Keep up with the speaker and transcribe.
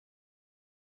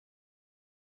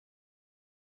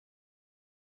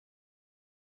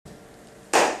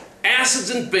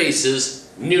acids and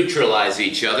bases neutralize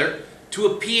each other to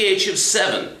a pH of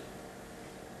 7.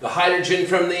 The hydrogen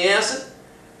from the acid,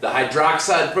 the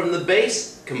hydroxide from the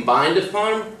base combine to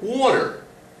form water.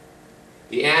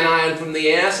 The anion from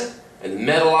the acid and the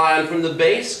metal ion from the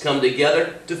base come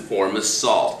together to form a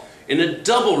salt in a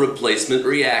double replacement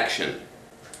reaction.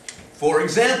 For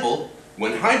example,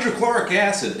 when hydrochloric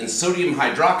acid and sodium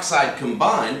hydroxide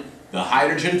combine, the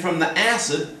hydrogen from the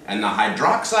acid and the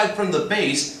hydroxide from the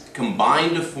base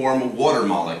combine to form a water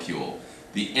molecule.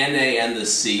 The Na and the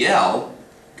Cl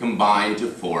combine to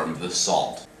form the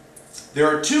salt. There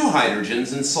are 2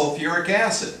 hydrogens in sulfuric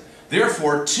acid.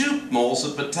 Therefore, 2 moles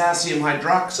of potassium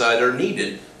hydroxide are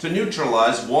needed to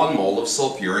neutralize 1 mole of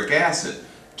sulfuric acid.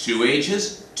 2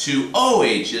 H's, 2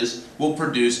 OH's will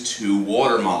produce 2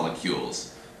 water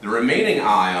molecules. The remaining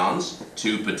ions,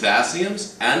 2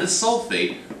 potassiums and a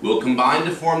sulfate, will combine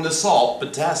to form the salt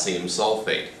potassium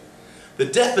sulfate. The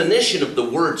definition of the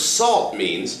word salt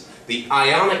means the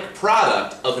ionic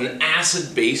product of an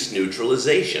acid-base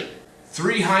neutralization.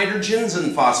 3 hydrogens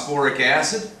in phosphoric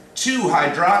acid, 2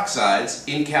 hydroxides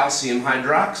in calcium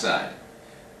hydroxide.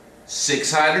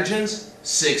 6 hydrogens,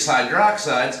 6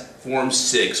 hydroxides form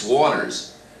 6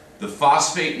 waters. The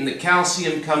phosphate and the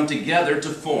calcium come together to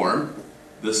form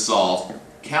the salt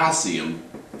calcium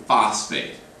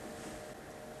phosphate.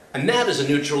 And that is a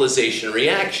neutralization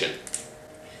reaction.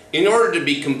 In order to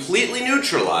be completely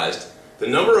neutralized, the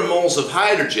number of moles of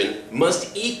hydrogen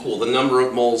must equal the number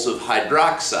of moles of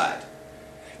hydroxide.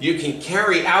 You can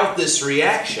carry out this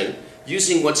reaction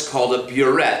using what's called a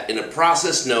burette in a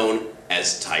process known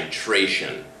as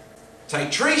titration.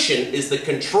 Titration is the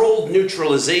controlled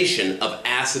neutralization of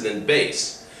acid and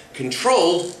base,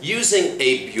 controlled using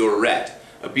a burette.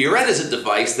 A burette is a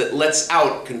device that lets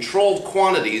out controlled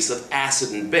quantities of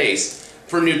acid and base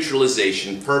for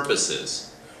neutralization purposes.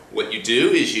 What you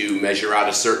do is you measure out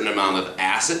a certain amount of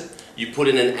acid, you put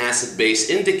in an acid-base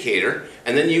indicator,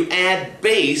 and then you add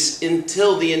base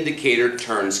until the indicator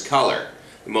turns color.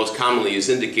 The most commonly used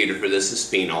indicator for this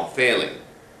is phenolphthalein.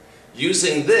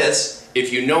 Using this,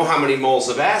 if you know how many moles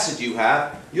of acid you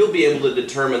have, you'll be able to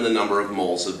determine the number of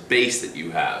moles of base that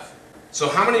you have. So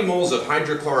how many moles of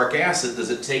hydrochloric acid does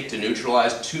it take to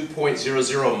neutralize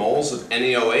 2.00 moles of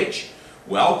NaOH?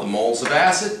 Well, the moles of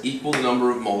acid equal the number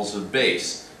of moles of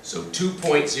base. So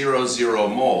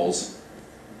 2.00 moles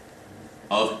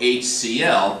of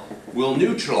HCl will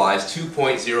neutralize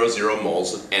 2.00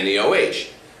 moles of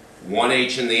NaOH. 1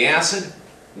 H in the acid,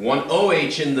 1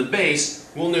 OH in the base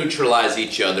will neutralize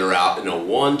each other out in a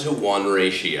 1-to-1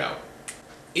 ratio.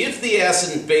 If the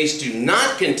acid and base do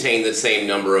not contain the same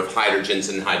number of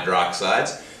hydrogens and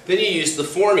hydroxides, then you use the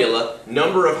formula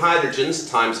number of hydrogens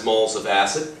times moles of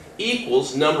acid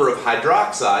equals number of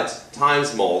hydroxides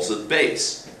times moles of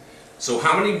base. So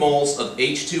how many moles of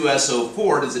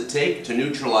H2SO4 does it take to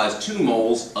neutralize 2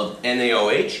 moles of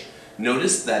NaOH?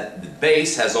 Notice that the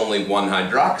base has only 1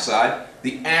 hydroxide,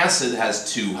 the acid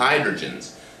has 2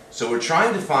 hydrogens. So we're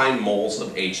trying to find moles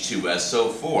of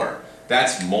H2SO4.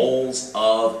 That's moles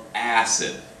of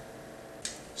acid.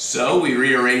 So we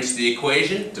rearrange the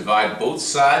equation, divide both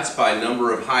sides by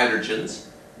number of hydrogens,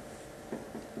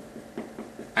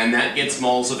 and that gets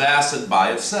moles of acid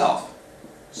by itself.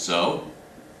 So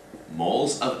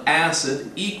moles of acid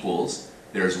equals,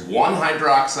 there's 1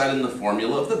 hydroxide in the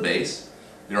formula of the base,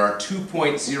 there are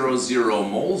 2.00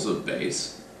 moles of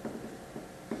base,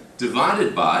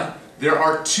 divided by, there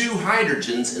are 2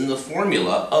 hydrogens in the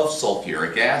formula of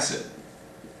sulfuric acid.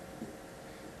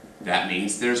 That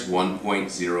means there's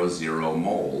 1.00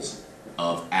 moles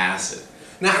of acid.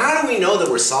 Now how do we know that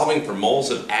we're solving for moles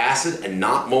of acid and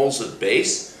not moles of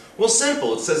base? Well,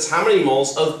 simple. It says how many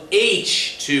moles of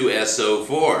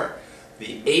H2SO4.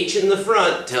 The H in the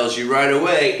front tells you right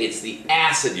away it's the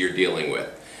acid you're dealing with.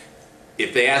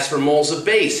 If they ask for moles of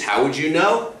base, how would you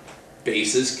know?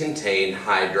 Bases contain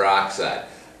hydroxide.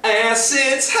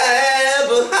 Acids have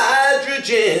a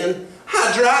hydrogen,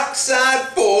 hydroxide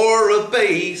for a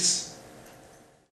base.